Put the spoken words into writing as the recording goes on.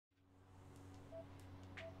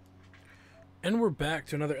And we're back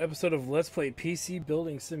to another episode of Let's Play PC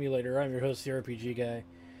Building Simulator. I'm your host, the RPG Guy.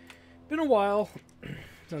 Been a while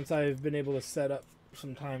since I've been able to set up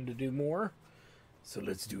some time to do more. So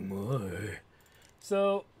let's do more.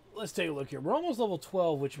 So let's take a look here. We're almost level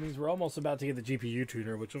 12, which means we're almost about to get the GPU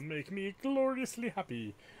tuner, which will make me gloriously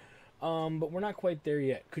happy. But we're not quite there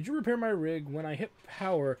yet. Could you repair my rig? When I hit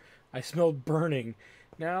power, I smelled burning.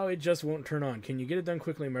 Now it just won't turn on. Can you get it done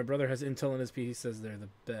quickly? My brother has intel in his PC, says they're the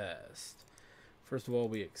best. First of all,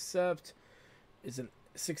 we accept. It's an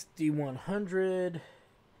 6100.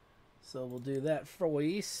 So we'll do that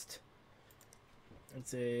first.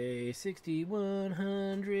 It's a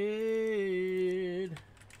 6100.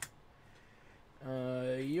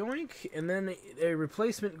 Yoink. And then a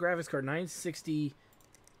replacement graphics card, 960.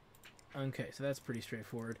 Okay, so that's pretty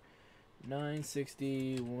straightforward.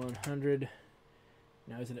 960, 100.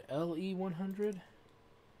 Now is it LE100?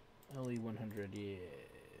 LE100, yes.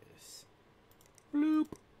 Bloop.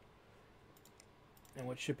 And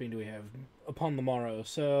what shipping do we have? Upon the morrow.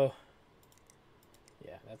 So,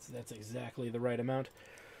 yeah, that's exactly the right amount.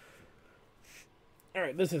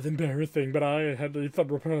 Alright, this is embarrassing, but I had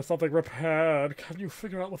something repaired. Can you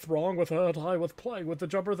figure out what's wrong with it? I was playing with the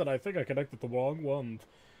jumper that I think I connected the wrong one.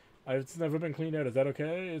 It's never been cleaned out. Is that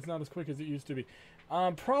okay? It's not as quick as it used to be.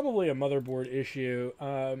 Probably a motherboard issue.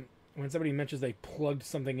 When somebody mentions they plugged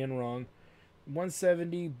something in wrong.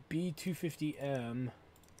 170 B250M.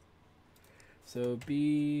 So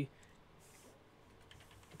B250M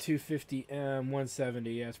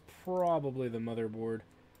 170. Yeah, it's probably the motherboard.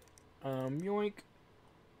 Yoink.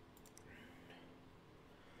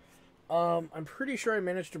 I'm pretty sure I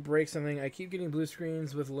managed to break something. I keep getting blue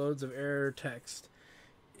screens with loads of error text.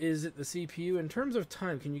 Is it the CPU? In terms of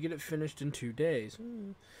time, can you get it finished in 2 days?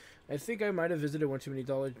 I think I might have visited one too many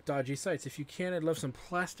dodgy sites. If you can, I'd love some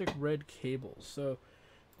plastic red cables. So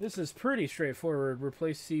this is pretty straightforward.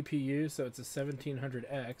 Replace CPU, so it's a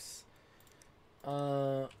 1700X.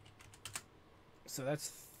 So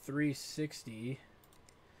that's 360.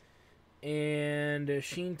 And a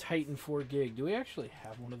Sheen Titan 4 gig. Do we actually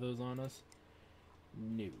have one of those on us?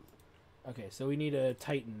 No. Okay, so we need a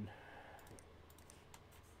Titan.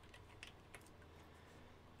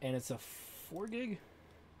 And it's a 4 gig?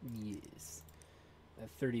 Yes. At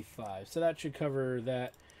 35. So that should cover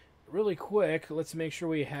that. Really quick, let's make sure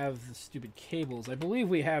we have the stupid cables. I believe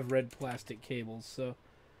we have red plastic cables, so...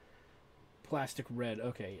 Plastic red.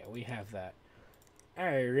 Okay, yeah, we have that.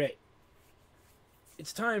 Alright.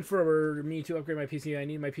 It's time for me to upgrade my PC. I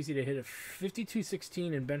need my PC to hit a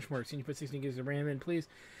 5216 in benchmarks. Can you put 16 gigs of RAM in, please?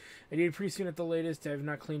 I need it pretty soon at the latest. I have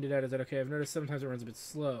not cleaned it out. Is that okay? I've noticed sometimes it runs a bit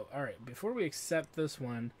slow. Alright, before we accept this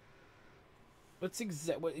one, what's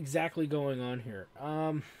exactly going on here?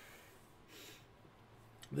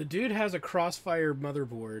 The dude has a Crossfire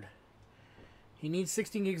motherboard. He needs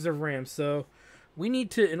 16 gigs of RAM, so we need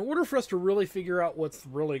to, in order for us to really figure out what's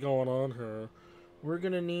really going on here, we're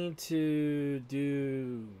going to need to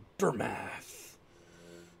do math.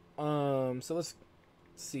 So let's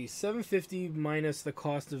see, 750 minus the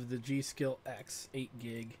cost of the G-Skill X, 8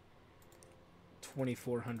 gig,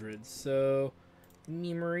 2400. So,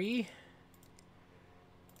 memory,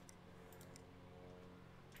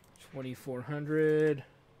 2400.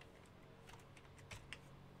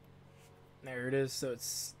 There it is. So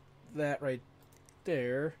it's that right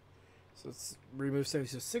there. So let's remove 70.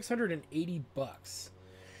 So 680 bucks.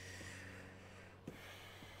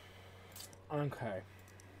 Okay.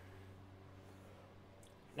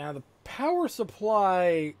 Now the power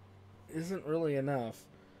supply isn't really enough.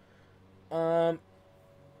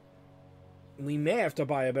 We may have to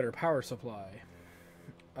buy a better power supply.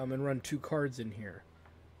 And run 2 cards in here.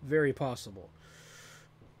 Very possible.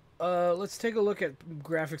 Let's take a look at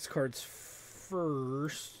graphics cards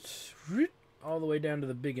first. All the way down to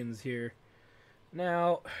the biggins here.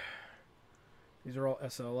 Now, these are all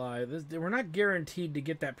SLI. We're not guaranteed to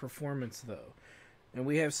get that performance, though. And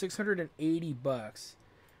we have 680 bucks.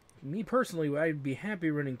 Me personally, I'd be happy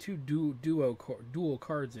running 2 dual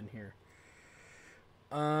cards in here.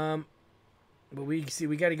 But we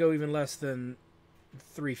got to go even less than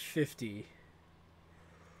 350.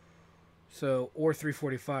 So, or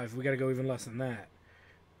 345. We got to go even less than that.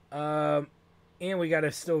 And we got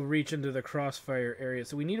to still reach into the Crossfire area.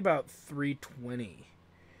 So we need about 320.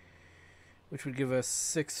 Which would give us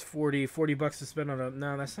 640, 40 bucks to spend on a...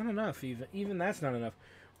 No, that's not enough. Even that's not enough.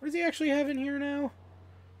 What does he actually have in here now?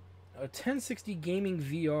 A 1060 gaming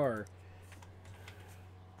VR.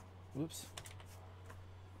 Whoops.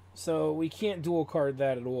 So we can't dual card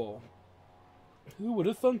that at all. Who would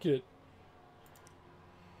have thunk it?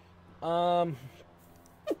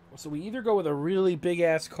 So we either go with a really big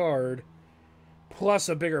ass card, plus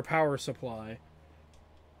a bigger power supply,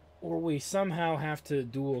 or we somehow have to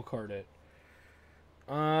dual card it.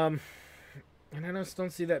 And I just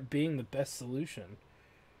don't see that being the best solution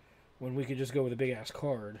when we could just go with a big ass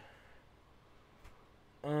card.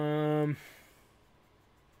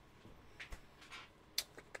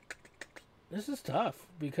 This is tough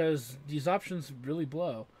because these options really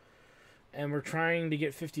blow, and we're trying to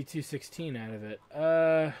get 5216 out of it.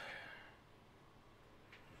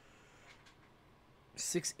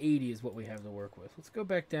 680 is what we have to work with. Let's go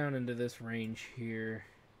back down into this range here.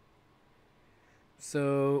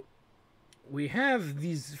 So we have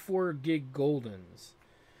these 4 gig Goldens.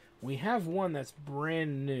 We have one that's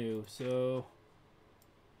brand new. So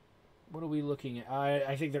what are we looking at?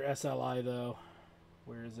 I think they're SLI though.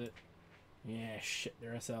 Where is it? Yeah, shit,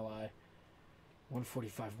 they're SLI.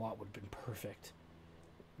 145 watt would have been perfect.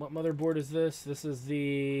 What motherboard is this? This is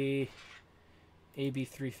the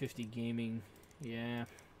AB350 Gaming. Yeah.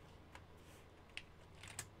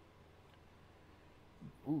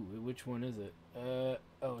 Ooh, which one is it?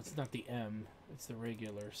 Oh, it's not the M. It's the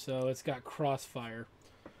regular. So it's got Crossfire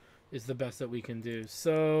is the best that we can do.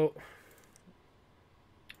 So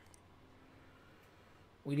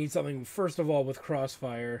we need something, first of all, with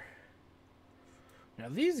Crossfire. Now,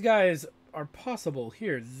 these guys are possible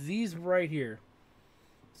here. These right here.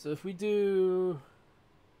 So if we do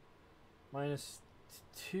minus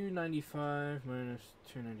 295 minus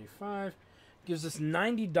 295, gives us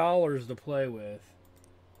 $90 to play with.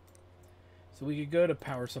 So we could go to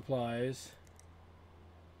power supplies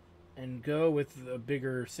and go with a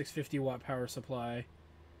bigger 650 watt power supply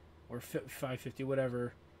or 550,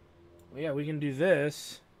 whatever. Well, yeah, we can do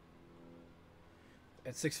this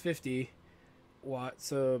at 650 watt,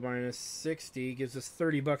 so minus 60 gives us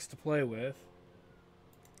 $30 to play with.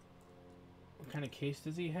 What kind of case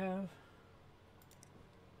does he have?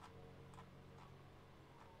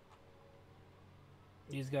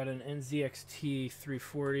 He's got an NZXT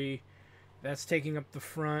 340. That's taking up the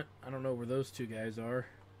front. I don't know where those two guys are.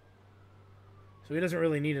 So he doesn't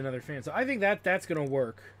really need another fan. So I think that's going to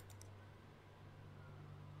work.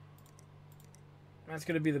 That's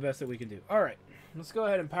going to be the best that we can do. All right. Let's go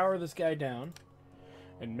ahead and power this guy down.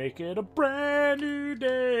 And make it a brand new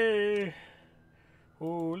day.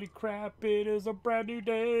 Holy crap, it is a brand new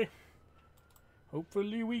day.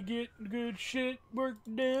 Hopefully we get good shit work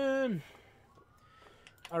done.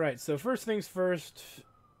 Alright, so first things first,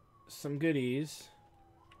 some goodies.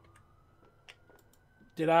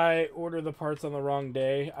 Did I order the parts on the wrong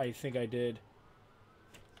day? I think I did.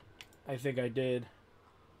 I think I did.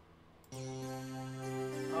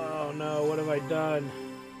 Oh no, what have I done?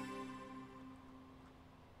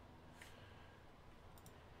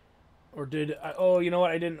 Or did I... Oh, you know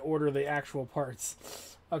what? I didn't order the actual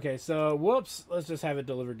parts. Okay, so, whoops. Let's just have it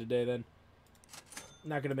delivered today, then.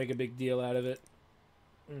 Not going to make a big deal out of it.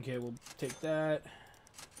 Okay, we'll take that.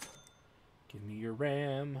 Give me your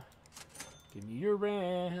RAM. Give me your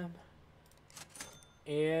RAM.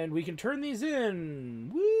 And we can turn these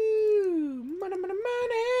in. Woo! Money, money,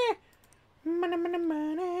 money! Money, money,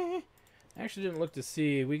 money! I actually didn't look to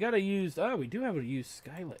see. We got to use... Oh, we do have to use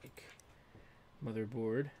Skylake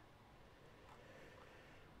motherboard.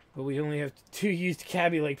 But we only have 2 used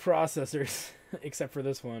Kaby Lake processors, except for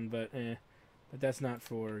this one. But that's not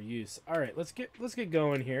for use. All right, let's get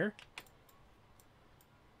going here,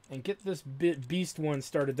 and get this beast one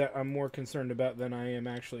started. That I'm more concerned about than I am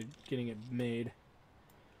actually getting it made.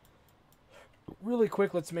 Really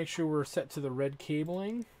quick, let's make sure we're set to the red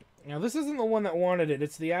cabling. Now this isn't the one that wanted it.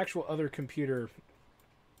 It's the actual other computer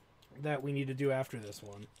that we need to do after this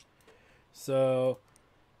one. So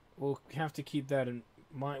we'll have to keep that in.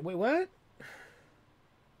 Wait, what?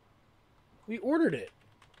 We ordered it.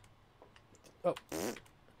 Oh.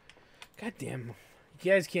 God damn.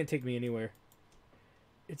 You guys can't take me anywhere.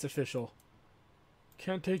 It's official.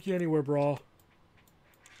 Can't take you anywhere, bro.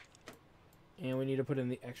 And we need to put in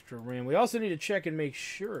the extra RAM. We also need to check and make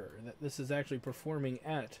sure that this is actually performing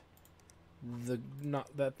at the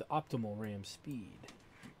optimal RAM speed.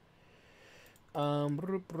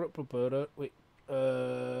 Wait.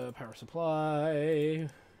 Power supply.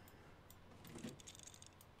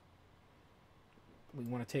 We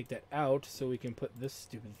want to take that out so we can put this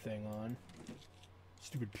stupid thing on.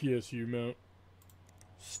 Stupid PSU mount.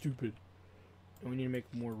 Stupid. And we need to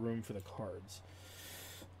make more room for the cards.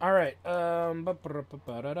 Alright.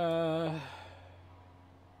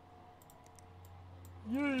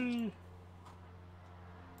 Yay!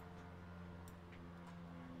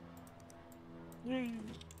 Yay!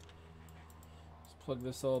 Plug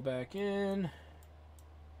this all back in.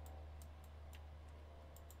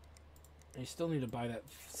 I still need to buy that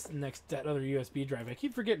other USB drive. I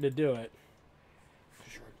keep forgetting to do it.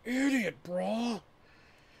 Cause you're an idiot, bro.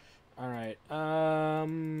 All right.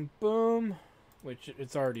 Boom. Which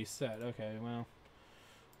it's already set. Okay. Well,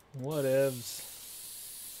 whatevs.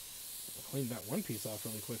 Clean that one piece off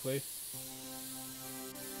really quickly.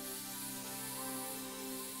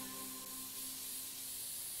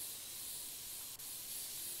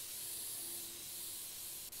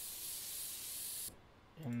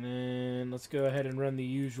 And then let's go ahead and run the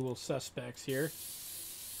usual suspects here.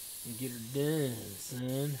 And get her done,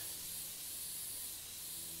 son.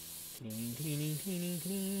 Clean, cleaning, cleaning,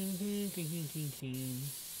 clean, clean, clean, clean, clean.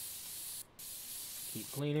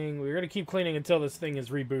 Keep cleaning. We're going to keep cleaning until this thing is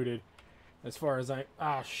rebooted. As far as I...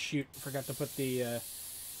 Ah, shoot. Forgot to put the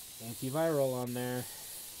antiviral on there.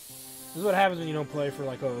 This is what happens when you don't play for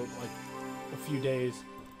like a few days.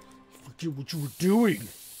 Forget what you were doing.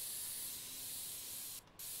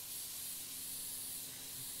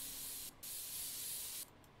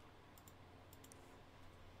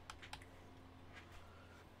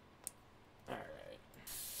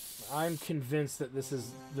 I'm convinced that this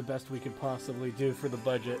is the best we could possibly do for the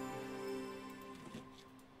budget.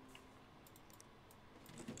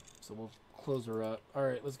 So we'll close her up.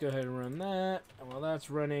 Alright, let's go ahead and run that. And while that's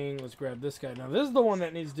running, let's grab this guy. Now, this is the one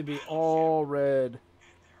that needs to be all red.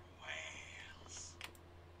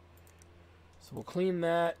 So we'll clean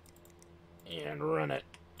that and run it.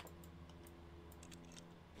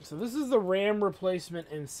 So this is the RAM replacement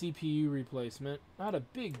and CPU replacement. Not a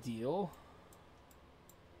big deal.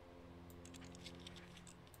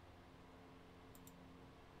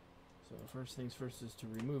 So first things first is to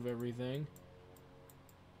remove everything.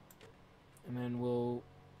 And then we'll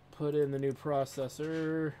put in the new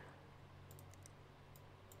processor.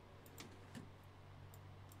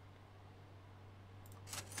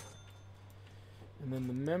 And then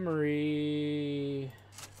the memory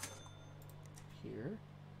here.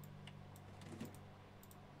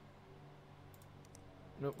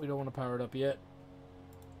 Nope, we don't want to power it up yet.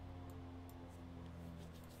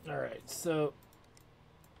 Alright, so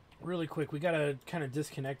really quick, we gotta kind of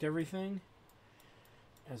disconnect everything,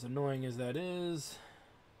 as annoying as that is,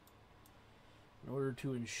 in order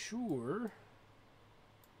to ensure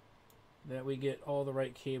that we get all the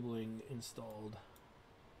right cabling installed.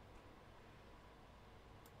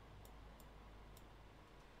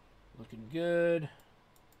 Looking good.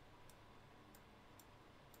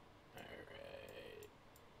 Alright.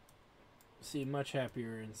 See, much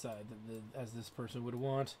happier inside than as this person would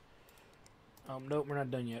want. Nope, we're not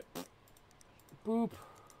done yet. Boop.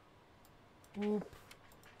 Boop.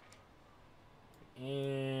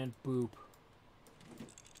 And boop.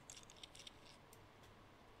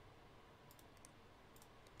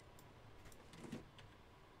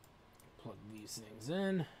 Plug these things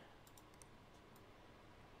in.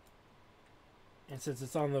 And since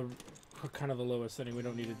it's on the kind of the lowest setting, we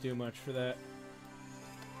don't need to do much for that.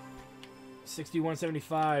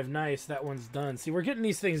 6175, nice, that one's done. See, we're getting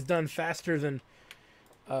these things done faster than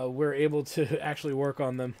we're able to actually work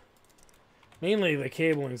on them. Mainly the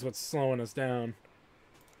cabling is what's slowing us down.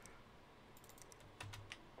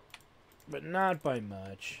 But not by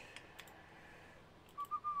much.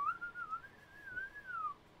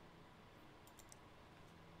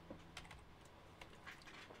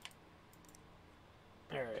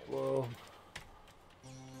 Alright, well...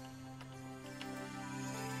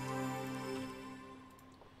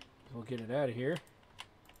 we'll get it out of here.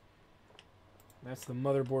 That's the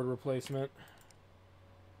motherboard replacement.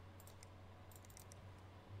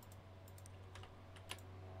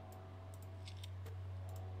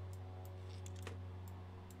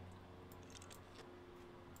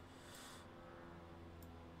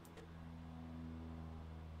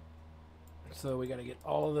 So we got to get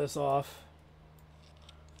all of this off.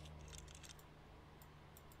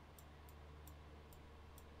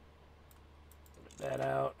 Get that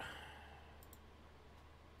out.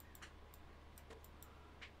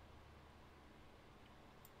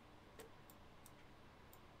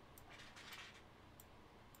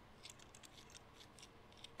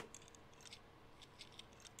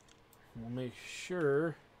 We'll make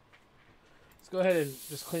sure. Let's go ahead and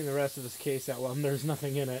just clean the rest of this case out while there's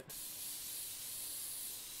nothing in it.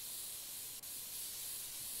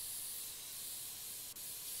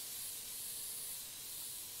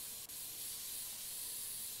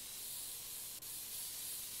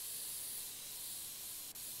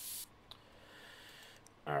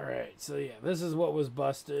 Alright, so yeah, this is what was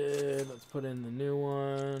busted. Let's put in the new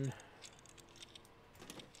one.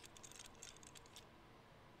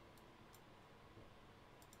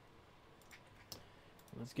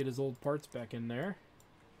 Let's get his old parts back in there.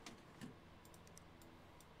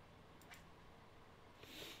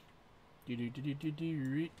 Do do do do do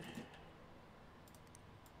do.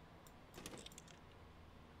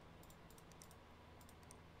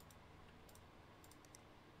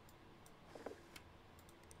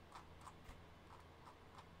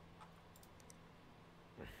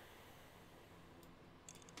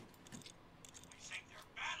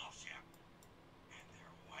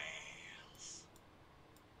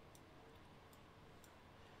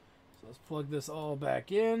 So let's plug this all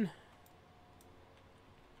back in.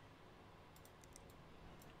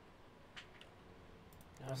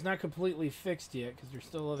 Now it's not completely fixed yet because there's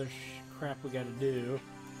still other crap we got to do.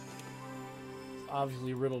 It's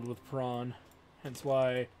obviously riddled with prawn, hence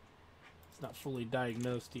why it's not fully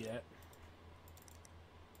diagnosed yet.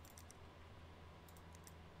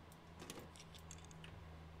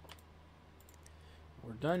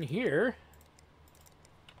 We're done here.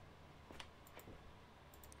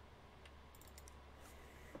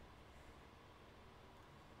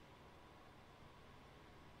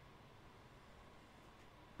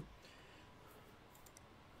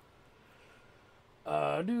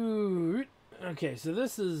 Dude. Okay, so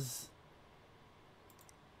this is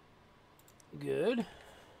good.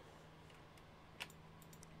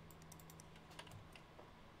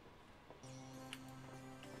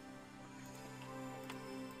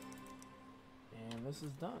 And this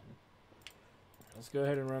is done. Let's go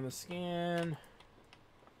ahead and run the scan.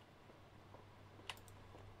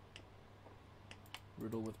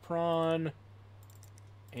 Riddle with prawn.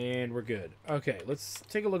 And we're good. Okay, let's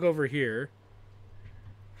take a look over here.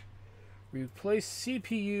 Replace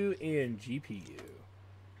CPU and GPU.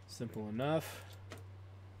 Simple enough.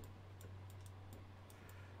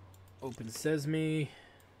 Open Sesame.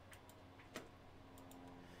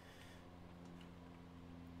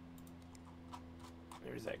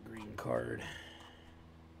 There's that green card.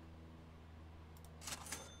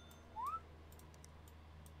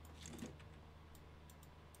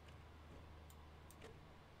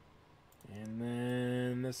 And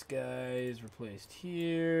then this guy is replaced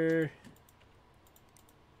here.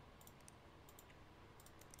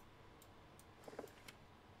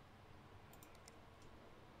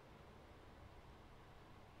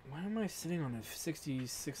 Why am I sitting on a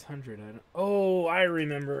 6600? I don't. Oh, I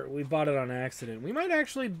remember. We bought it on accident. We might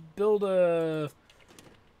actually build a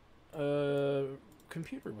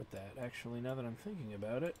computer with that. Actually, now that I'm thinking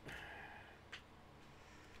about it.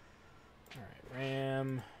 All right,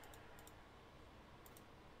 RAM.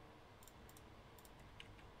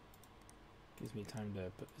 Gives me time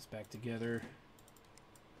to put this back together.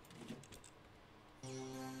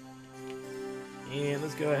 And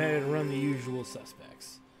let's go ahead and run the usual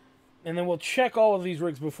suspects. And then we'll check all of these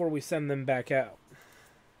rigs before we send them back out.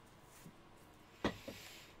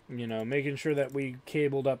 You know, making sure that we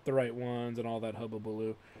cabled up the right ones and all that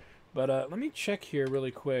hubbubaloo. But let me check here really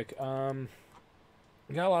quick. Got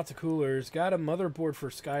lots of coolers. Got a motherboard for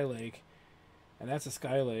Skylake. And that's a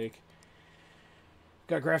Skylake.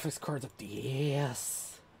 Got graphics cards up the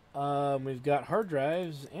ass. We've got hard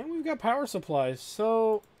drives. And we've got power supplies.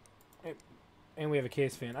 So... And we have a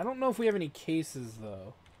case fan. I don't know if we have any cases,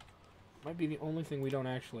 though. Might be the only thing we don't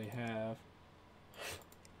actually have.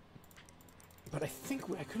 But I think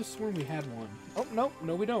I could have sworn we had one. Oh, no.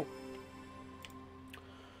 No, we don't.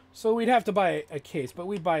 So we'd have to buy a case, but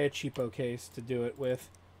we'd buy a cheapo case to do it with.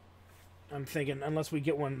 I'm thinking, unless we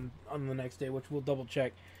get one on the next day, which we'll double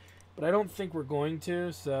check. But I don't think we're going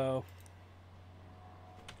to, so...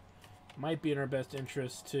 Might be in our best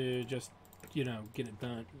interest to just, you know, get it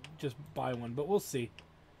done. Just buy one, but we'll see.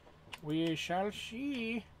 We shall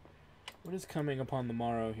see. What is coming upon the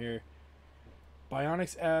morrow here?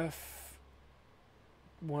 Bionics F.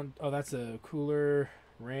 One. Oh, that's a cooler.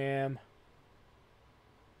 RAM.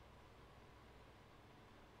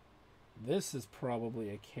 This is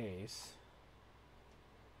probably a case.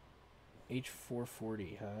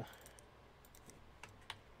 H440, huh?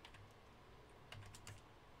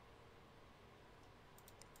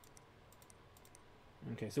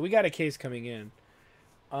 Okay, so we got a case coming in.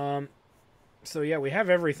 So yeah, we have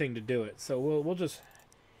everything to do it. So we'll just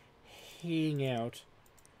hang out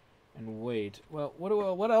and wait. Well,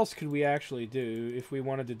 what else could we actually do if we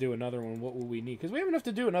wanted to do another one? What would we need? Because we have enough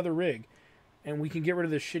to do another rig, and we can get rid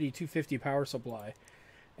of this shitty 250 power supply,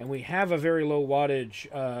 and we have a very low wattage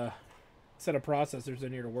set of processors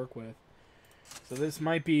in here to work with. So this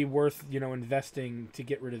might be worth, you know, investing to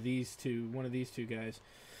get rid of these two, one of these two guys.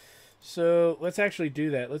 So let's actually do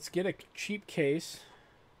that. Let's get a cheap case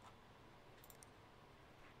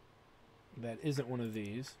that isn't one of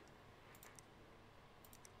these.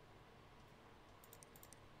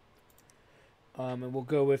 And we'll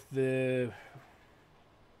go with the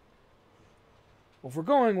Well, if we're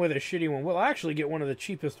going with a shitty one, we'll actually get one of the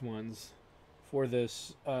cheapest ones for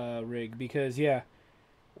this rig because, yeah,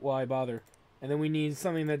 why bother? And then we need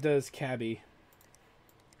something that does Cabby.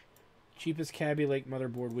 Cheapest Cabby Lake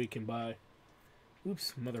motherboard we can buy.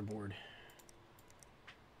 Oops, motherboard.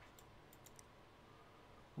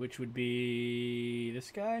 Which would be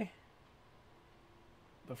this guy.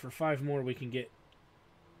 But for 5 more, we can get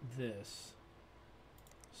this.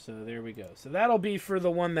 So there we go. So that'll be for the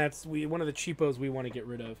one that's one of the cheapos we want to get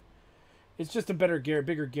rid of. It's just a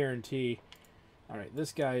bigger guarantee. All right,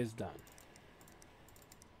 this guy is done.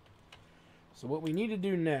 So what we need to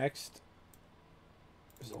do next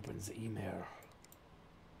is open the email.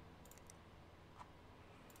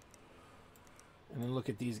 And then look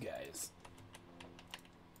at these guys.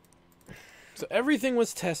 So everything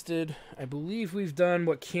was tested. I believe we've done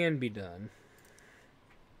what can be done.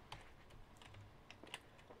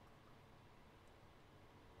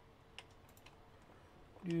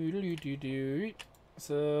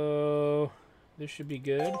 So this should be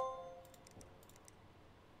good.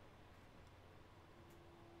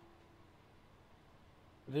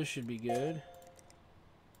 This should be good.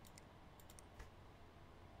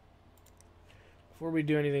 Before we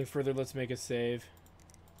do anything further, let's make a save.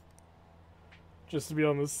 Just to be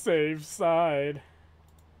on the safe side.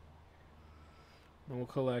 Then we'll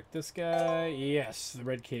collect this guy. Yes, the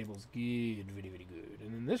red cable's good. Very, very good.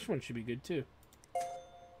 And then this one should be good too.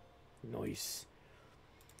 Nice.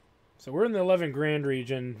 So we're in the 11 grand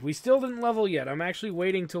region. We still didn't level yet. I'm actually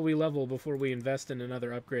waiting till we level before we invest in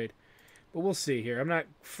another upgrade. But we'll see here. I'm not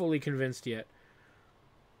fully convinced yet.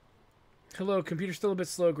 Hello, computer still a bit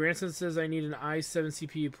slow. Grandson says I need an i7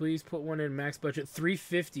 CPU. Please put one in max budget.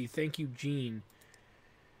 $350. Thank you, Gene.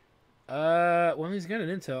 Well, he's got an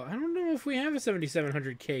Intel. I don't know if we have a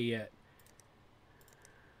 7700K yet.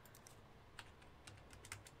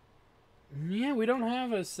 Yeah, we don't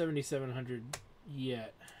have a 7700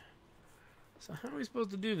 yet. So how are we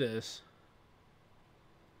supposed to do this?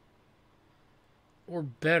 Or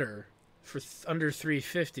better, for under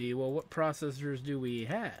 350. Well, what processors do we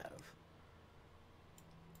have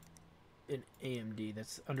in AMD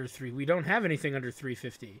that's under 3? We don't have anything under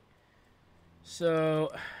 350.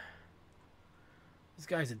 So this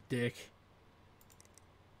guy's a dick.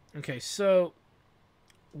 Okay, so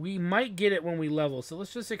we might get it when we level. So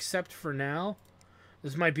let's just accept for now.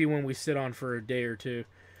 This might be when we sit on for a day or two,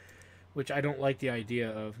 which I don't like the idea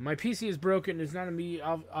of. My PC is broken. It's not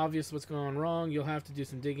immediately obvious what's going on wrong. You'll have to do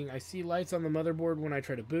some digging. I see lights on the motherboard when I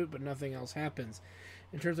try to boot, but nothing else happens.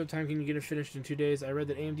 In terms of time, can you get it finished in 2 days? I read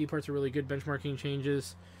that AMD parts are really good. Benchmarking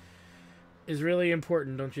changes is really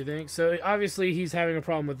important, don't you think? So obviously he's having a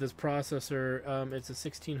problem with this processor. It's a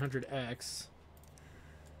 1600X,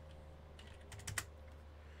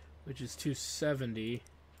 which is 270,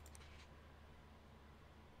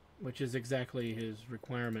 which is exactly his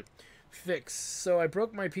requirement. Fix. So I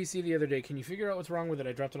broke my PC the other day. Can you figure out what's wrong with it?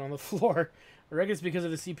 I dropped it on the floor. I reckon it's because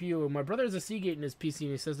of the CPU. My brother has a Seagate in his PC,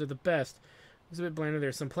 and he says they're the best. It's a bit bland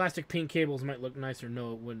there. Some plastic pink cables might look nicer.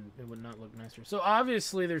 No, it wouldn't. It would not look nicer. So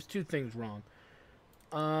obviously there's two things wrong.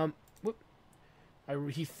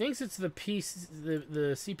 He thinks it's the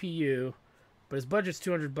CPU, but his budget's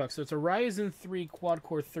 $200. So it's a Ryzen 3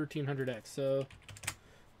 quad-core 1300X. So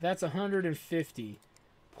that's 150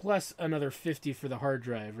 plus another 50 for the hard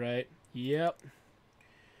drive, right? Yep.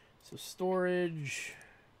 So storage,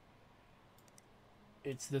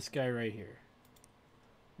 it's this guy right here.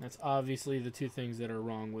 That's obviously the two things that are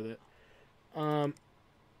wrong with it.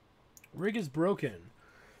 Rig is broken.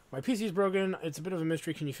 My PC is broken. It's a bit of a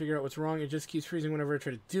mystery. Can you figure out what's wrong? It just keeps freezing whenever I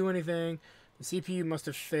try to do anything. The CPU must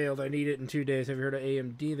have failed. I need it in 2 days. Have you heard of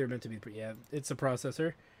AMD? They're meant to be... Yeah, it's a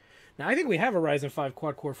processor. Now, I think we have a Ryzen 5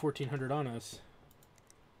 quad-core 1400 on us.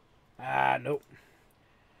 Ah, nope.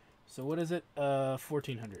 So what is it?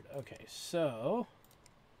 1400. Okay, so...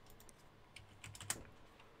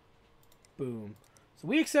 Boom. So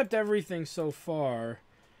we accept everything so far.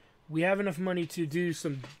 We have enough money to do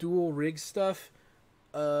some dual rig stuff.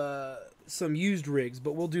 Some used rigs,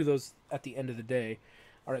 but we'll do those at the end of the day.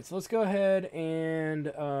 Alright, so let's go ahead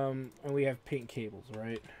and we have paint cables,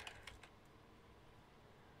 right?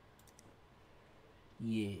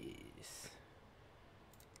 Yes.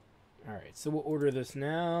 Alright, so we'll order this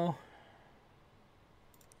now.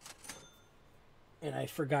 And I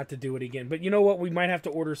forgot to do it again. But you know what? We might have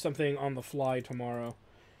to order something on the fly tomorrow.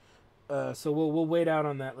 So we'll wait out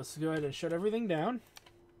on that. Let's go ahead and shut everything down.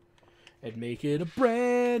 And make it a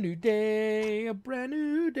brand new day. A brand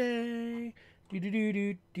new day.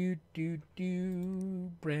 Do.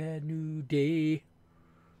 Brand new day.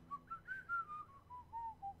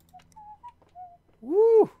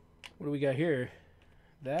 Woo! What do we got here?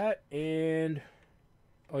 that and...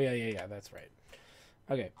 Oh, yeah, that's right.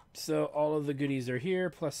 Okay, so all of the goodies are here,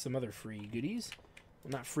 plus some other free goodies.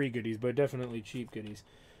 Well, not free goodies, but definitely cheap goodies.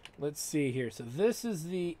 Let's see here. So this is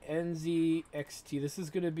the NZXT. This is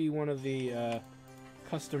going to be one of the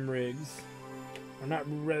custom rigs. Or not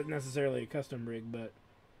necessarily a custom rig, but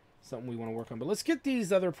something we want to work on. But let's get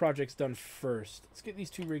these other projects done first. Let's get these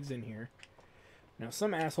 2 rigs in here. Now,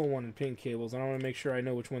 some asshole wanted pink cables. I want to make sure I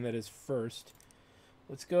know which one that is first.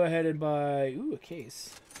 Let's go ahead and buy... Ooh, a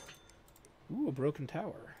case. Ooh, a broken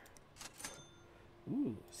tower.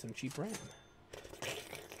 Ooh, some cheap RAM.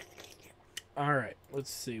 Alright,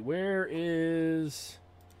 let's see. Where is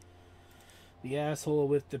the asshole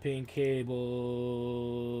with the pink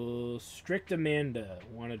cable? Strict Amanda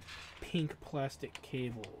wanted pink plastic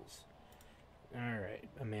cables. Alright,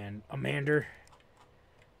 Amander.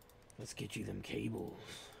 Let's get you them cables.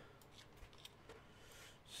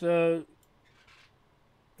 So,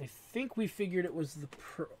 I think we figured it was the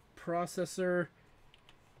processor,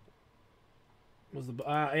 was the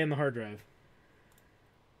and the hard drive.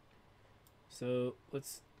 So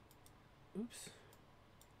let's, oops,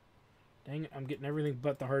 dang it, I'm getting everything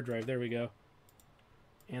but the hard drive. There we go,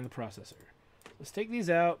 and the processor. Let's take these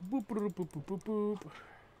out. Boop boop boop boop boop boop.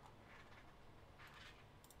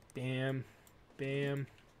 Bam, bam.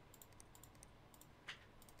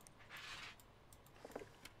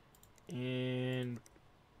 And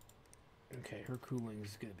okay, her cooling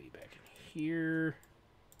is gonna be back in here.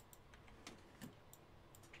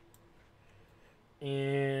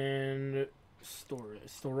 And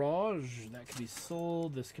storage that can be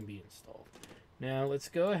sold. This can be installed. Now let's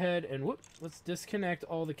go ahead and let's disconnect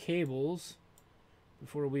all the cables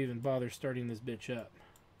before we even bother starting this bitch up.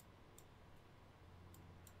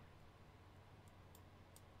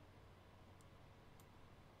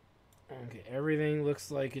 Okay, everything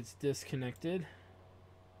looks like it's disconnected.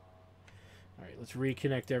 Alright, let's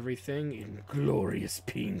reconnect everything in glorious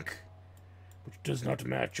pink, which does not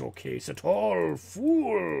match your case at all,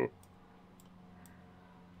 fool!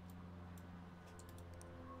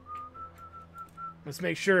 Let's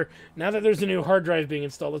make sure, now that there's a new hard drive being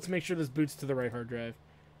installed, let's make sure this boots to the right hard drive.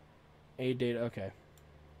 A data, okay.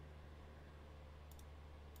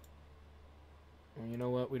 Well, you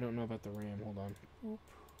know what? We don't know about the RAM. Hold on. Boop.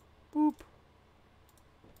 Boop.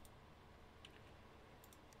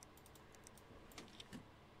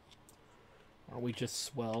 Are we just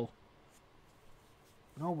swell?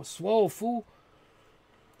 No, we're swell, fool.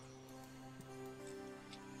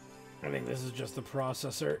 I think this is just the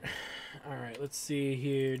processor. Alright, let's see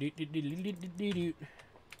here.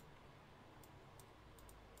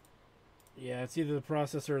 Yeah, it's either the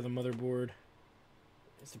processor or the motherboard.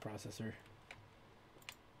 It's the processor.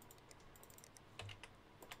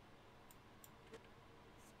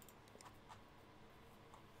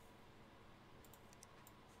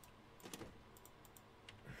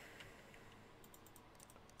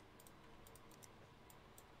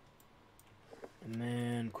 And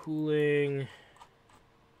then cooling.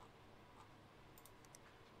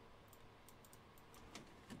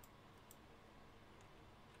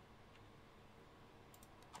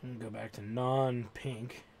 And go back to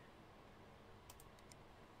non-pink.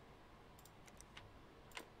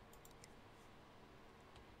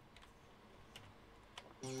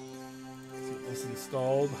 Let's get this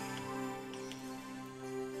installed.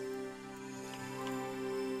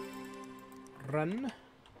 Run.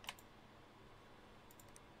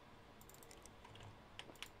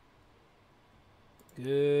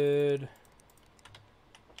 Good.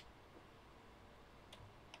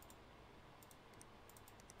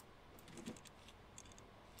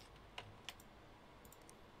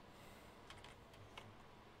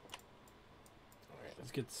 Alright,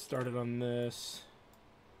 let's get started on this.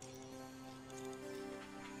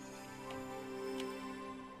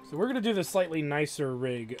 So we're going to do the slightly nicer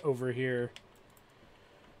rig over here.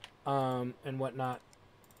 And whatnot.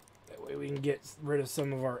 That way we can get rid of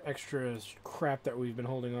some of our extra crap that we've been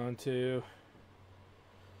holding on to.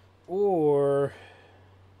 Or,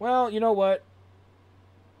 well, you know what?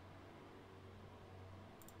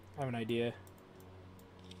 I have an idea.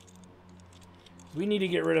 We need to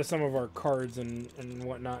get rid of some of our cards and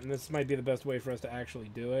whatnot, and this might be the best way for us to actually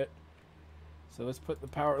do it. So let's put the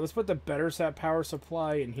power, let's put the BetterSat power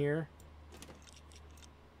supply in here.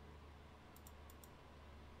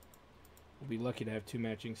 We'll be lucky to have 2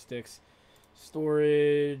 matching sticks.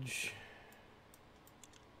 Storage.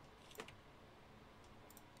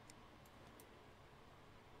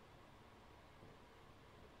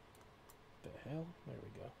 The hell? There we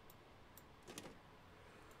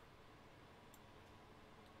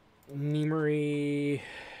go. Memory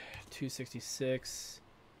 266.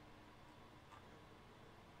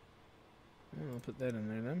 I'll put that in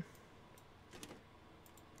there then.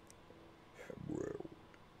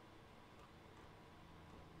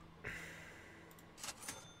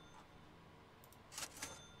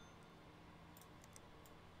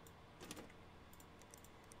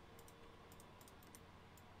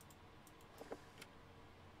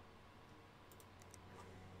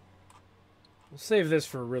 We'll save this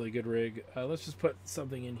for a really good rig. Let's just put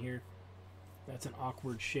something in here that's an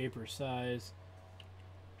awkward shape or size.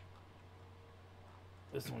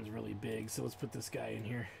 This one's really big, so let's put this guy in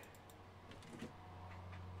here.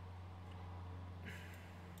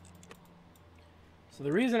 So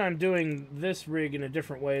the reason I'm doing this rig in a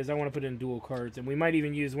different way is I want to put in dual cards, and we might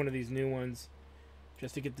even use one of these new ones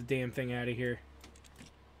just to get the damn thing out of here.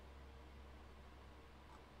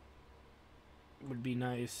 Would be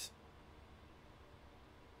nice.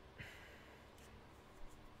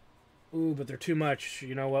 Ooh, but they're too much.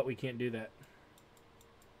 You know what? We can't do that.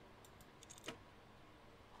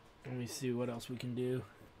 Let me see what else we can do.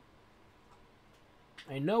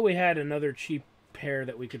 I know we had another cheap pair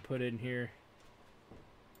that we could put in here.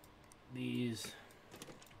 These.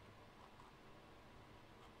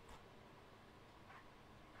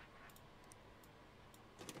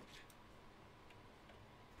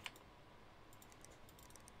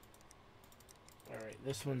 Alright,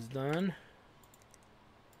 this one's done.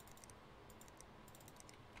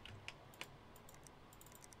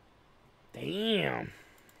 Damn.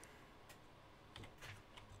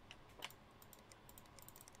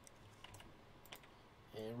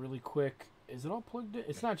 And really quick, is it all plugged in?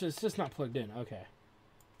 It's not just, it's just not plugged in. Okay.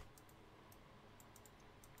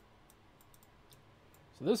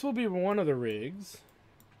 So this will be one of the rigs.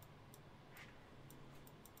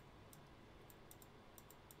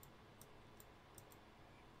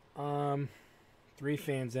 Three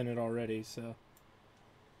fans in it already, so.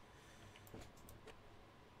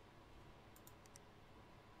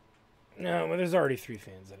 No, well, there's already 3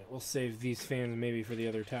 fans in it. We'll save these fans maybe for the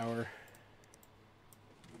other tower.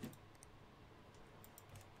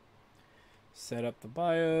 Set up the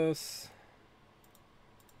BIOS.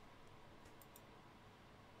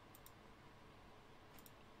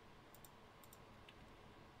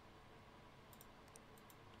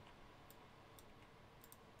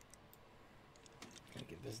 Gotta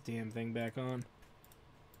get this damn thing back on.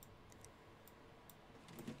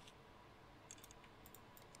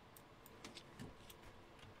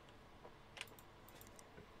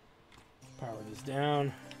 Power this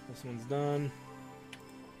down. This one's done.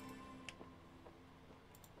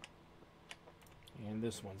 And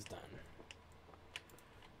this one's done.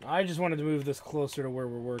 I just wanted to move this closer to where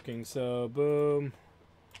we're working, so boom.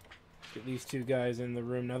 Get these 2 guys in the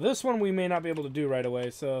room. Now this one we may not be able to do right away,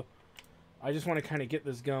 so I just want to kind of get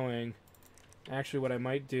this going. Actually, what I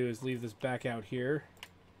might do is leave this back out here,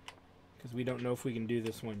 because we don't know if we can do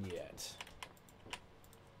this one yet.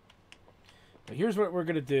 But here's what we're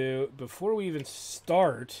going to do. Before we even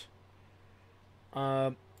start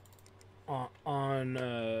on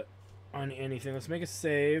anything, let's make a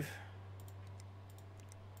save.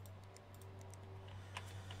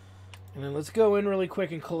 And then let's go in really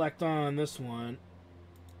quick and collect on this one.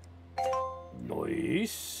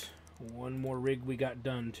 Nice. One more rig we got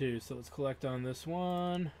done too. So let's collect on this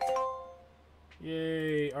one.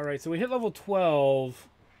 Yay. Alright, so we hit level 12.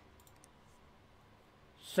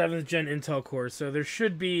 7th gen Intel core. So there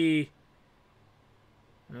should be...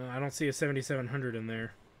 I don't see a 7700 in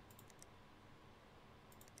there.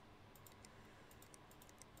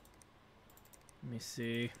 Let me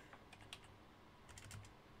see.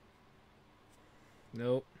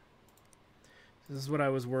 Nope. This is what I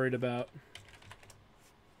was worried about.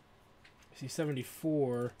 I see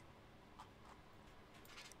 74.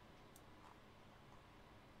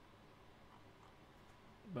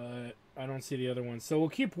 But I don't see the other one. So we'll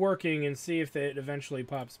keep working and see if it eventually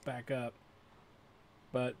pops back up.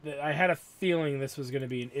 But I had a feeling this was going to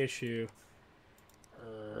be an issue.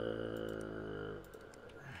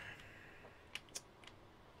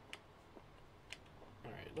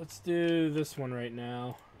 Alright, let's do this one right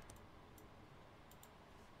now.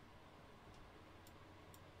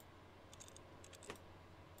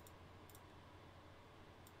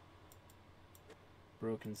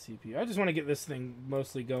 Broken CPU. I just want to get this thing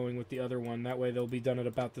mostly going with the other one. That way they'll be done at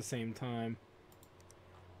about the same time.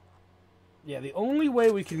 Yeah, the only way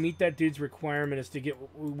we can meet that dude's requirement is to get...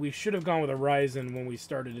 We should have gone with a Ryzen when we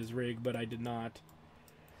started his rig, but I did not.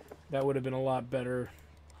 That would have been a lot better.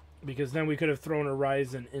 Because then we could have thrown a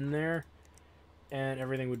Ryzen in there, and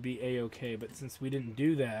everything would be A-okay. But since we didn't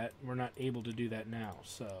do that, we're not able to do that now,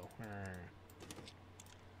 so...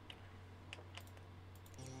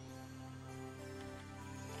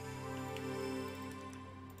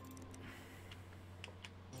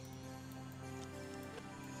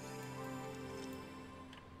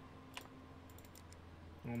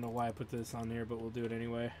 don't know why I put this on there, but we'll do it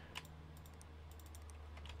anyway.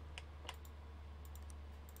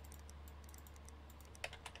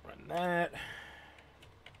 Run that.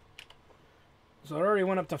 So it already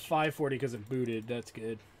went up to 540 because it booted. That's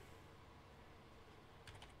good.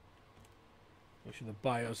 Make sure the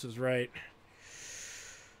BIOS is right.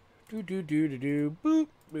 Boop.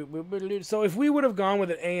 So if we would have gone with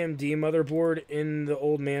an AMD motherboard in the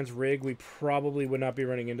old man's rig, we probably would not be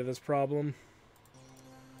running into this problem.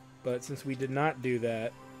 But since we did not do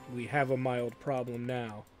that, we have a mild problem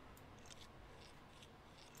now.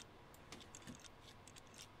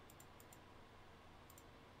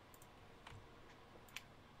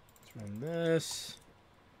 Let's run this.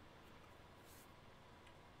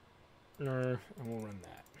 And we'll run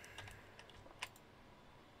that.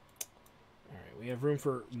 Alright, we have room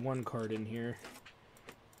for one card in here.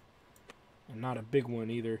 And not a big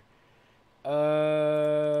one either.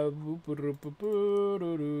 Oh,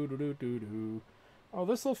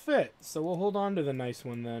 this will fit. So we'll hold on to the nice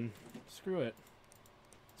one then. Screw it.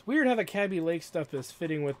 It's weird how the Cabby Lake stuff is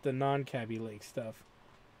fitting with the non-Cabby Lake stuff.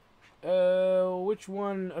 Which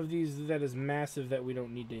one of these that is massive that we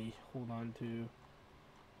don't need to hold on to?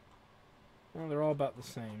 Well, they're all about the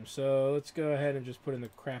same. So let's go ahead and just put in the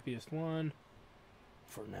crappiest one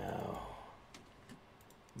for now.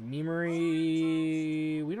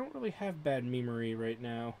 Memory. We don't really have bad memory right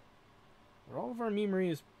now. But all of our memory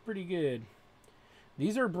is pretty good.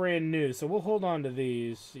 These are brand new, so we'll hold on to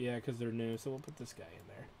these. Yeah, because they're new. So we'll put this guy in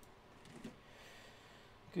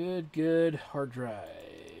there. Good. Hard drive.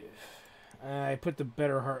 I put the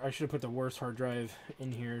better hard. I should have put the worst hard drive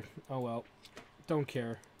in here. Oh well. Don't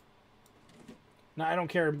care. No, I don't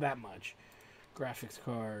care that much. Graphics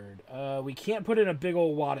card. We can't put in a big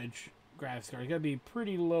old wattage graphics card. It's gotta be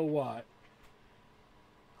pretty low watt.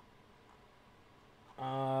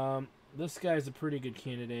 This guy's a pretty good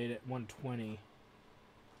candidate at 120. It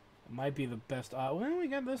might be the best. Well, we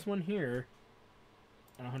got this one here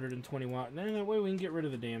at 120 watt. No, that way we can get rid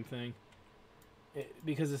of the damn thing.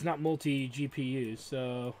 Because it's not multi-GPU,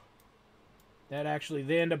 so that actually,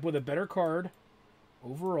 they end up with a better card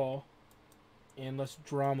overall. And less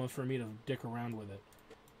drama for me to dick around with it.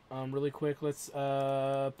 Really quick, let's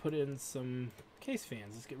put in some case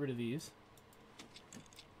fans. Let's get rid of these.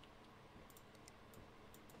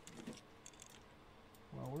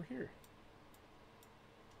 While we're here.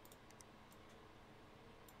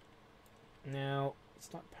 Now,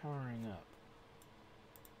 it's not powering up.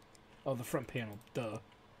 Oh, the front panel. Duh.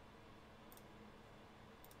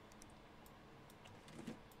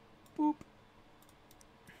 Boop.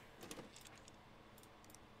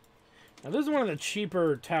 Now, this is one of the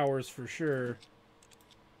cheaper towers for sure.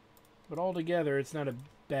 But altogether, it's not a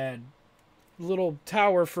bad little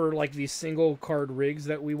tower for like these single card rigs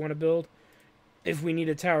that we want to build. If we need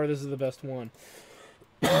a tower, this is the best one.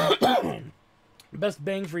 Best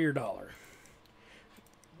bang for your dollar.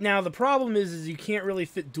 Now, the problem is you can't really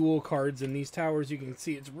fit dual cards in these towers. You can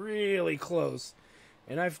see it's really close.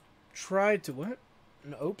 And I've tried to... What?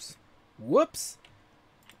 No, oops. Whoops.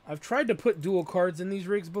 I've tried to put dual cards in these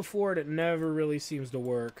rigs before, and it never really seems to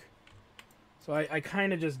work. So I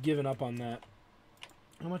kind of just given up on that.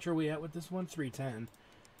 How much are we at with this one? 310.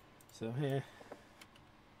 So, Alright,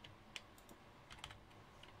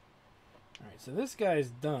 so this guy's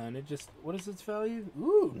done. It just... What is its value?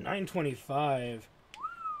 Ooh, 925.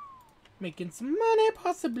 Making some money,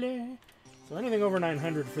 possibly. So anything over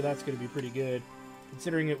 900 for that's going to be pretty good.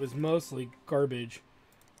 Considering it was mostly garbage.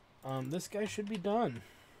 This guy should be done.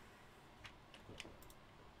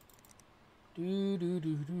 We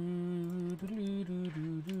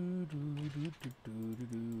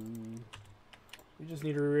just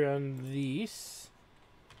need to run these.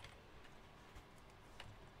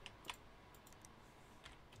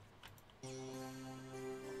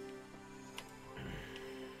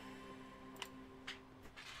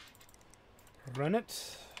 Run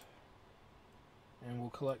it. And we'll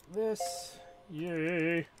collect this.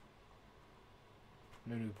 Yay.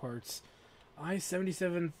 No new parts.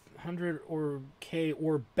 i7700 or K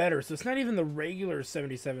or better. So it's not even the regular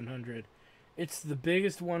 7700. It's the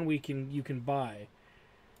biggest one you can buy.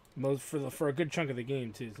 Most for a good chunk of the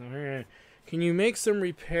game too. So can you make some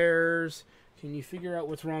repairs? Can you figure out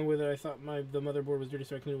what's wrong with it? I thought the motherboard was dirty,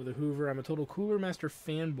 so I cleaned it with a Hoover. I'm a total Cooler Master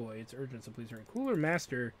fanboy. It's urgent, so please hurry. Cooler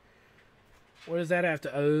Master. What does that have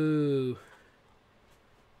to... Oh.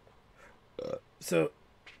 So,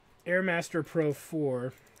 Air Master Pro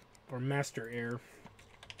 4, or Master Air.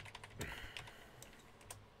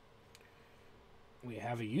 We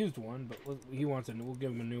have a used one, but he wants a new. We'll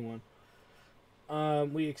give him a new one.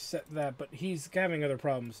 We accept that, but he's having other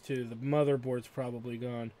problems too. The motherboard's probably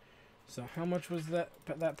gone. So how much was that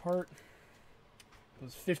part? It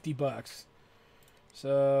was $50.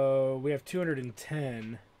 So we have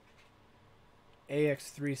 210.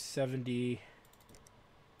 AX370.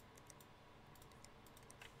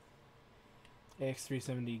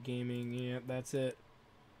 AX370 gaming. Yeah, that's it.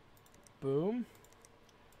 Boom.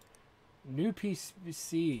 New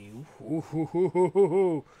PC.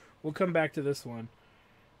 Ooh. We'll come back to this one.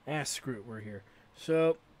 Screw it, we're here.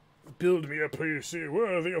 So, build me a PC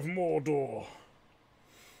worthy of Mordor.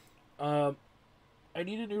 I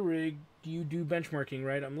need a new rig. You do benchmarking,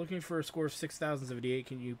 right? I'm looking for a score of 6,078.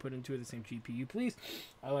 Can you put into the same GPU, please?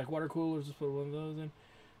 I like water coolers. Just put one of those in.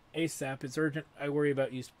 ASAP. It's urgent. I worry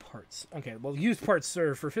about used parts. Okay, well, used parts,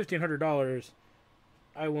 sir. For $1,500,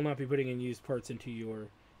 I will not be putting in used parts into your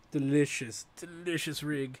delicious, delicious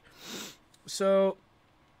rig. So,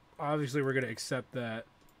 obviously, we're going to accept that.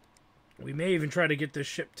 We may even try to get this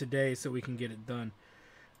shipped today so we can get it done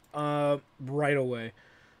right away.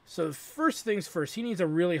 So, first things first, he needs a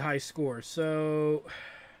really high score. So,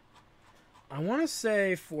 I want to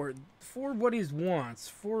say for what he wants,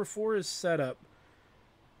 for his setup,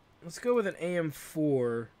 let's go with an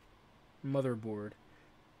AM4 motherboard.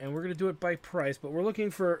 And we're going to do it by price, but we're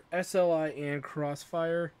looking for SLI and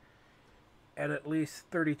Crossfire at least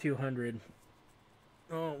 3,200.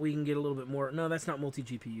 Oh, we can get a little bit more. No, that's not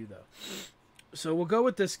multi-GPU, though. So we'll go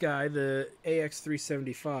with this guy, the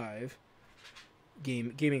AX375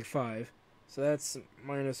 Gaming 5. So that's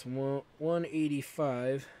minus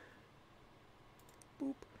 185.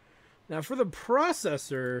 Boop. Now, for the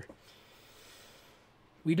processor,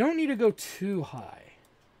 we don't need to go too high,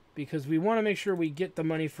 because we want to make sure we get the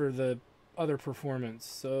money for the other performance.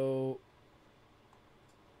 So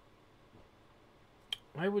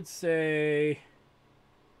I would say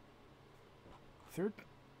third.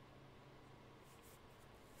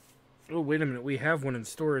 Oh, wait a minute. We have one in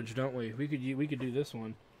storage, don't we? We could do this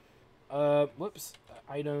one. Whoops.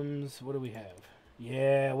 Items. What do we have?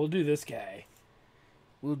 Yeah, we'll do this guy.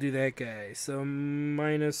 We'll do that guy. So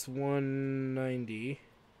minus 190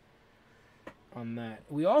 on that.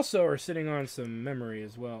 We also are sitting on some memory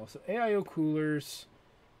as well. So AIO coolers.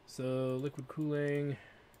 So liquid cooling.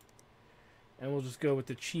 And we'll just go with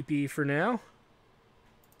the cheapie for now.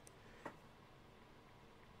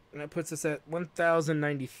 And that puts us at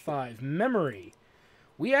 1,095. Memory.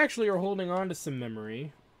 We actually are holding on to some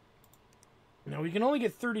memory. Now, we can only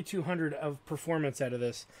get 3,200 of performance out of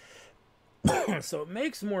this. So it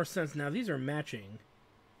makes more sense. Now, these are matching.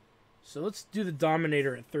 So let's do the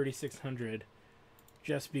Dominator at 3,600.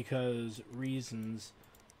 Just because reasons.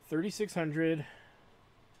 3,600.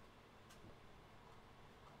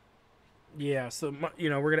 Yeah, so, you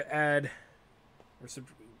know, we're going to add...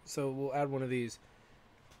 So we'll add one of these.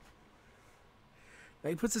 Now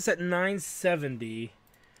he puts us at 970.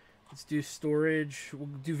 Let's do storage. We'll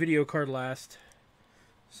do video card last.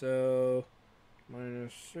 So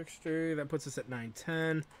minus 60. That puts us at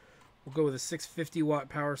 910. We'll go with a 650 watt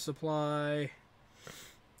power supply.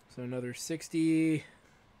 So another 60.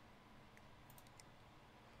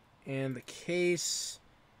 And the case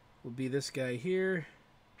will be this guy here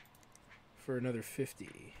for another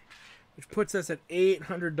 50. Which puts us at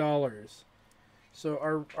 $800.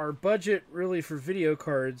 So our budget really for video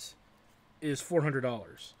cards is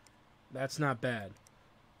 $400. That's not bad.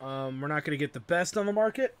 We're not going to get the best on the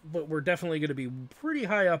market, but we're definitely going to be pretty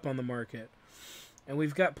high up on the market. And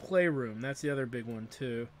we've got Playroom. That's the other big one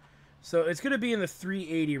too. So it's going to be in the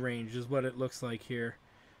 380 range is what it looks like here.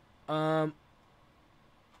 Looks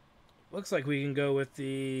like we can go with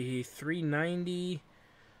the 390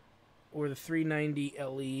 or the 390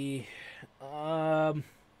 LE.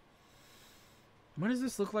 What does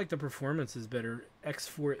this look like? The performance is better.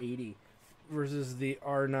 X480 versus the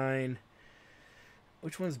R9.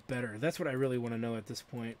 Which one's better? That's what I really want to know at this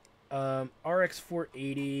point. RX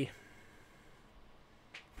 480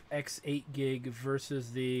 X8 gig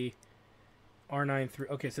versus the R9 3.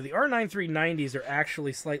 Okay, so the R9 390s are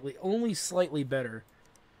actually only slightly better.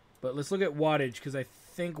 But let's look at wattage, because I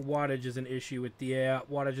think wattage is an issue with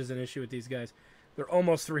wattage is an issue with these guys. They're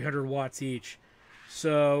almost 300 watts each.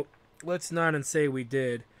 So let's not and say we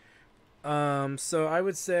did. So I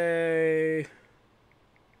would say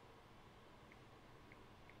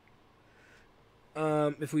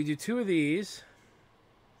if we do two of these,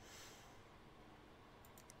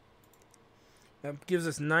 that gives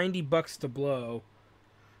us $90 to blow.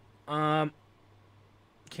 Can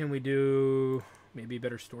we do maybe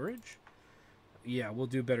better storage? Yeah, we'll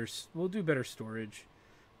do better storage.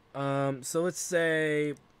 So let's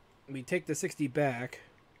say we take the 60 back.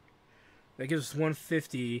 That gives us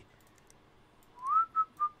 150.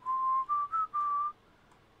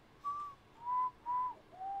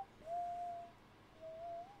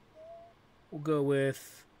 We'll go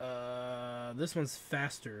with this one's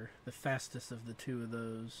faster, the fastest of the two of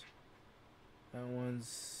those. That one's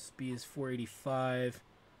speed is 485,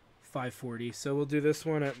 540. So we'll do this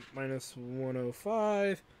one at minus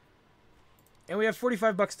 105. And we have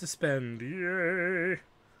 45 bucks to spend. Yay!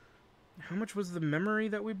 How much was the memory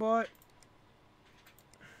that we bought?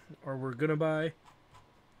 Or we're gonna buy?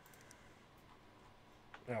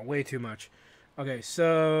 Oh, way too much. Okay,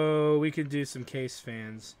 so we can do some case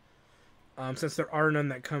fans. Since there are none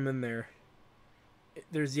that come in there.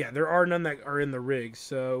 There are none that are in the rig.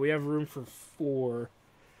 So we have room for 4.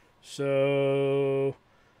 So...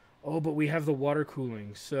 Oh, but we have the water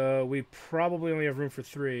cooling. So we probably only have room for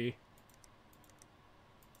 3.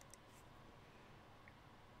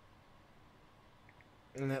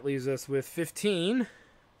 And that leaves us with 15.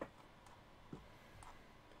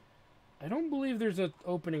 I don't believe there's an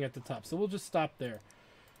opening at the top, so we'll just stop there.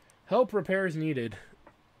 Help repairs needed.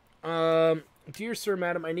 Dear sir,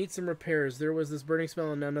 madam, I need some repairs. There was this burning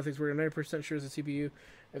smell and now nothing's working. 90% sure it's a CPU.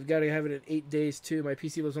 I've got to have it in 8 days too. My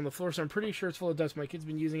PC lives on the floor, so I'm pretty sure it's full of dust. My kid's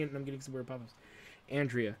been using it and I'm getting some weird pop-ups.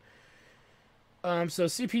 Andrea. So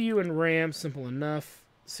CPU and RAM, simple enough.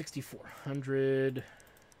 6400.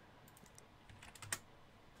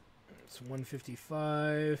 It's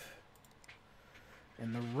 155.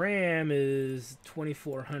 And the RAM is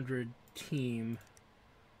 2400 team.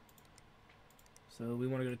 So we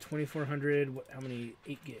want to go to 2400. How many?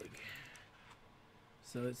 8 gig.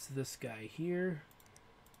 So it's this guy here.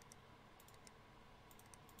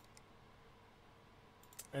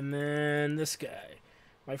 And then this guy.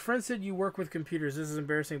 My friend said you work with computers. This is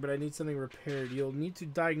embarrassing, but I need something repaired. You'll need to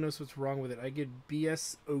diagnose what's wrong with it. I get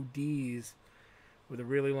BSODs with a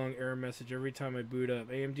really long error message every time I boot up.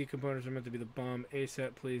 AMD components are meant to be the bomb.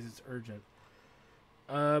 ASAP, please. It's urgent.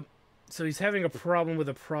 So he's having a problem with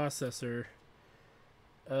a processor.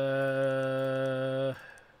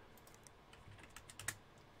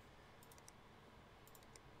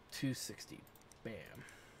 260. Bam.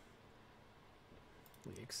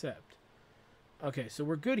 We accept. Okay, so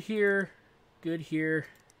we're good here. Good here.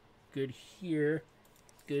 Good here.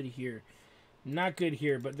 Good here. Not good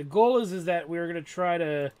here, but the goal is that we're going to try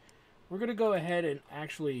to... We're going to go ahead and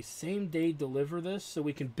actually same day deliver this so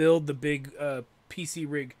we can build the big PC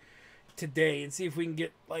rig today and see if we can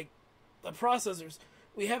get, like, the processors.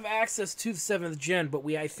 We have access to the 7th gen, but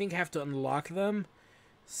we, I think, have to unlock them.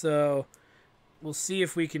 So we'll see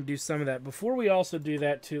if we can do some of that. Before we also do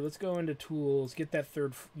that, too, let's go into tools, get that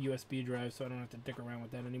third USB drive so I don't have to dick around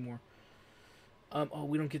with that anymore. Oh,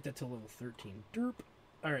 we don't get that till level 13. Derp.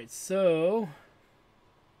 Alright, so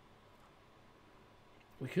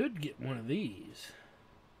we could get one of these.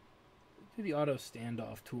 Do the auto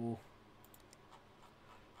standoff tool.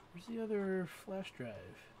 Where's the other flash drive?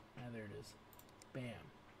 Ah, there it is. Bam.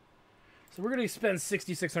 So we're going to spend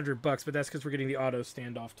 6,600 bucks, but that's because we're getting the auto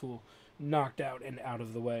standoff tool knocked out and out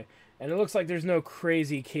of the way. And it looks like there's no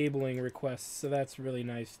crazy cabling requests, so that's really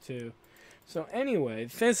nice too. So anyway,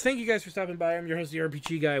 thank you guys for stopping by. I'm your host, the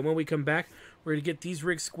RPG Guy. When we come back, we're going to get these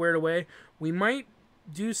rigs squared away. We might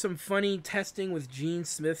do some funny testing with Gene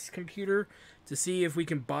Smith's computer to see if we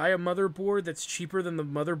can buy a motherboard that's cheaper than the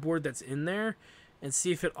motherboard that's in there and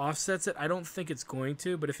see if it offsets it. I don't think it's going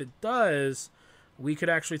to, but if it does, we could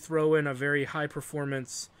actually throw in a very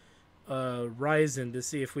high-performance Ryzen to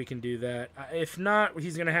see if we can do that. If not,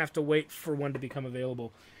 he's going to have to wait for one to become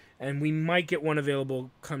available. And we might get one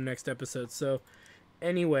available come next episode. So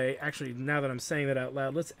anyway, actually, now that I'm saying that out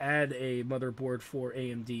loud, let's add a motherboard for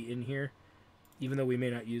AMD in here, even though we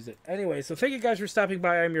may not use it. Anyway, so thank you guys for stopping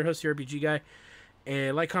by. I'm your host, the RPG Guy.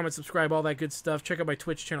 And like, comment, subscribe, all that good stuff. Check out my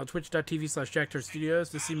Twitch channel,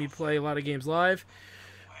 twitch.tv/JackTarStudios, to see me play a lot of games live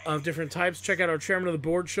of different types. Check out our Chairman of the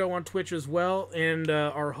Board show on Twitch as well, and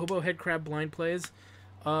our Hobo Headcrab blind plays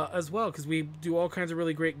as well, because we do all kinds of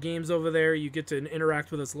really great games over there. You get to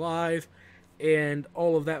interact with us live and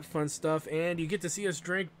all of that fun stuff, and you get to see us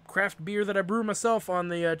drink craft beer that I brew myself on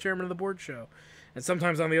the Chairman of the Board show, and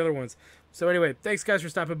sometimes on the other ones. So anyway, thanks guys for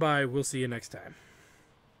stopping by. We'll see you next time.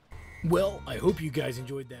 Well, I hope you guys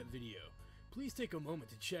enjoyed that video. Please take a moment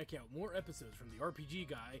to check out more episodes from the RPG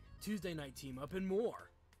Guy, Tuesday Night Team Up, and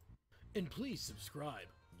more. And please subscribe.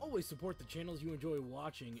 Always support the channels you enjoy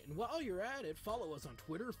watching, and while you're at it, follow us on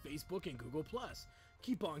Twitter, Facebook, and Google+.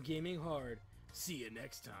 Keep on gaming hard. See you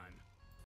next time.